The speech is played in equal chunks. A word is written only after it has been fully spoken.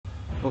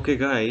Okay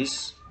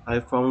guys, I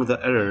found the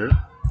error.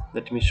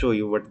 Let me show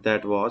you what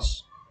that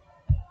was.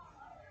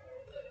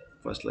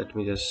 First let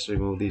me just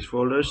remove these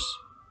folders.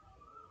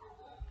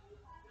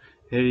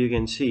 Here you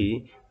can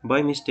see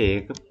by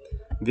mistake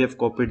we have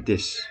copied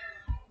this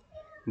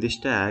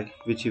tag,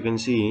 which you can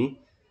see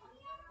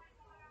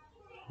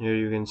here.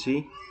 You can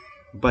see,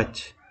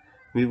 but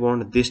we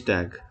want this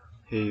tag.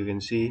 Here you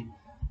can see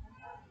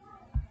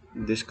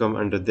this come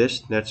under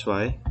this. That's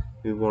why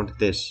we want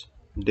this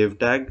div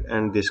tag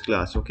and this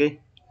class. Okay,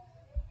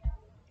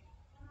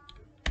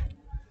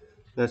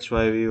 that's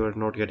why we were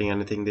not getting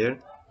anything there.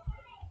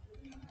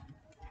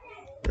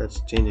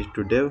 Let's change it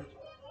to div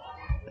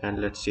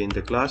and let's change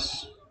the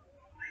class.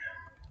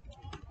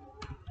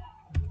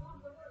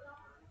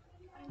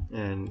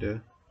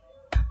 And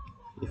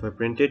if I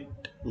print it,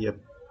 yep,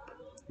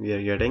 we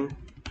are getting.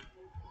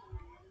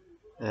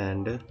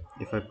 And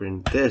if I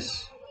print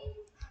this,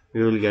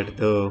 we will get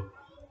the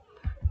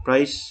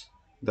price,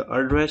 the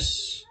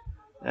address,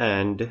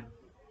 and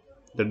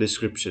the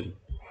description.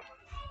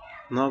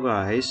 Now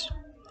guys,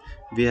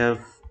 we have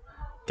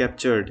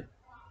captured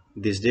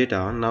this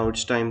data. Now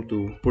it's time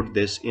to put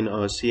this in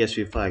a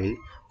CSV file.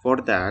 For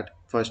that,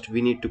 first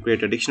we need to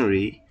create a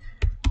dictionary.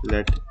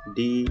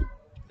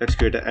 Let's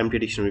create an empty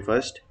dictionary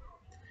first.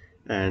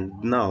 And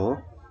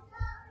now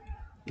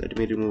let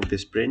me remove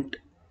this print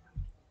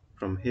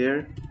from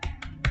here,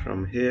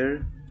 from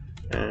here,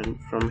 and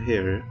from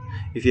here.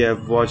 If you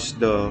have watched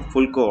the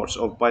full course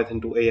of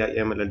Python to AI,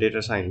 ML and Data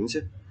Science,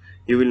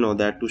 you will know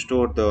that to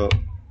store the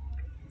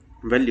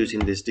values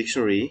in this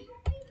dictionary,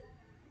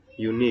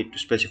 you need to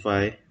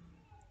specify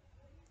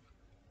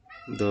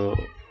the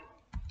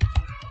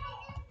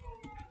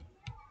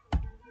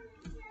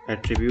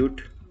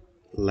attribute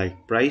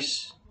like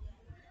price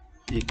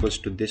equals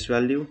to this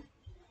value,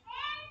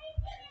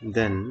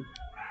 then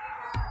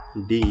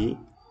d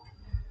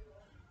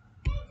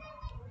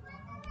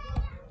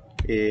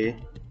a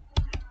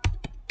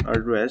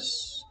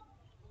address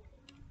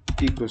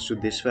equals to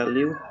this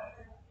value,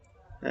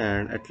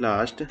 and at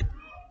last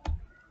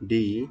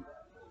d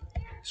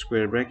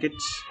square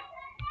brackets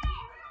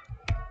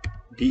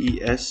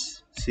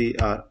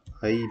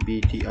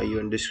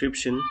description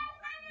description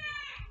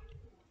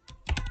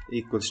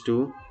equals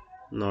to,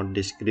 not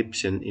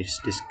description, it's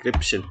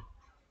description,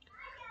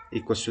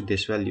 equals to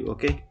this value.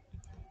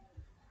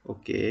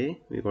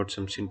 Okay, we got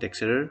some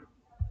syntax error.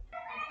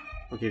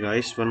 Okay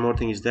guys, one more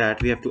thing is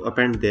that we have to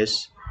append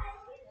this.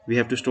 We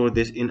have to store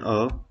this in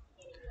a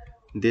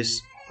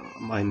this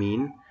I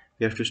mean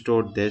we have to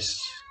store this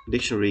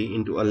dictionary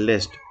into a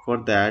list. For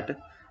that,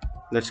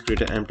 let's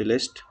create an empty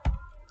list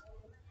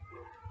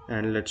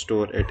and let's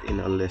store it in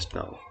a list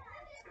now.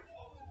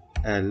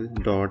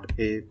 l.append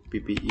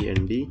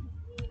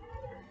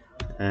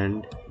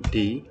and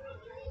d,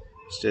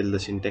 still the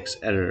syntax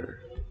error.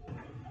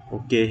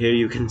 Okay, here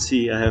you can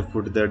see I have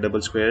put the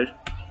double square.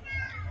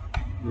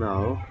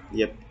 Now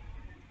yep,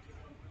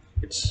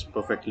 it's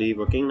perfectly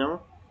working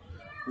now.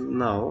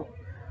 Now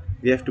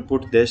we have to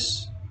put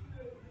this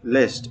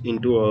list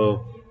into a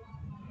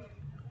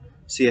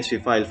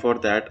CSV file. For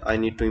that, I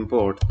need to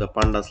import the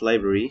pandas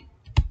library,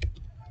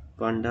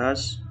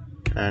 pandas.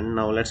 And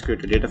now let's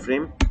create a data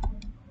frame.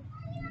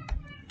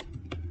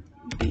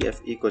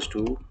 df equals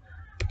to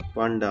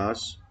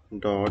pandas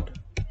dot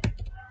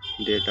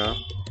data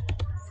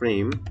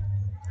frame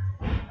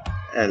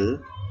l,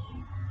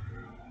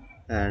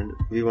 and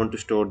we want to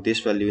store this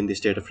value in this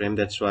data frame.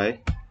 That's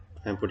why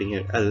I'm putting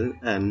here l.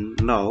 And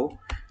now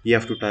you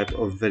have to type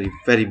a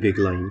very big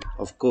line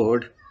of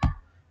code,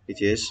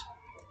 which is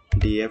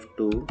df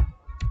to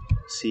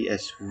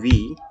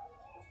csv.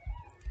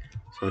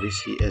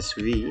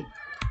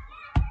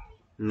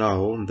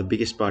 Now the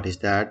biggest part is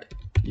that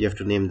you have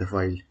to name the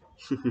file.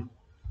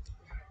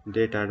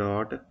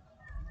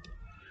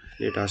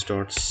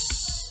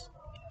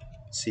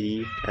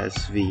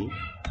 data.csv.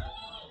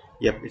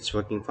 Yep, it's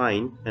working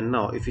fine. And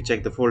now if you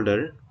check the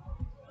folder,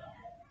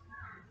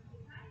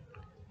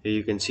 here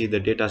you can see the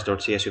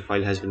data.csv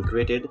file has been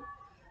created.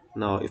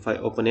 Now if I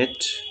open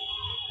it,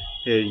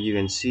 here you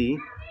can see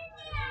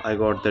I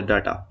got the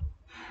data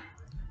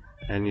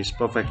and it's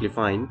perfectly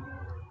fine.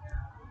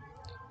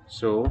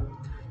 So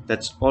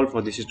that's all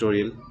for this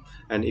tutorial,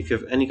 and if you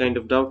have any kind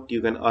of doubt,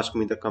 you can ask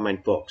me in the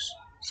comment box.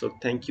 So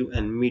thank you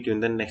and meet you in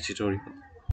the next tutorial.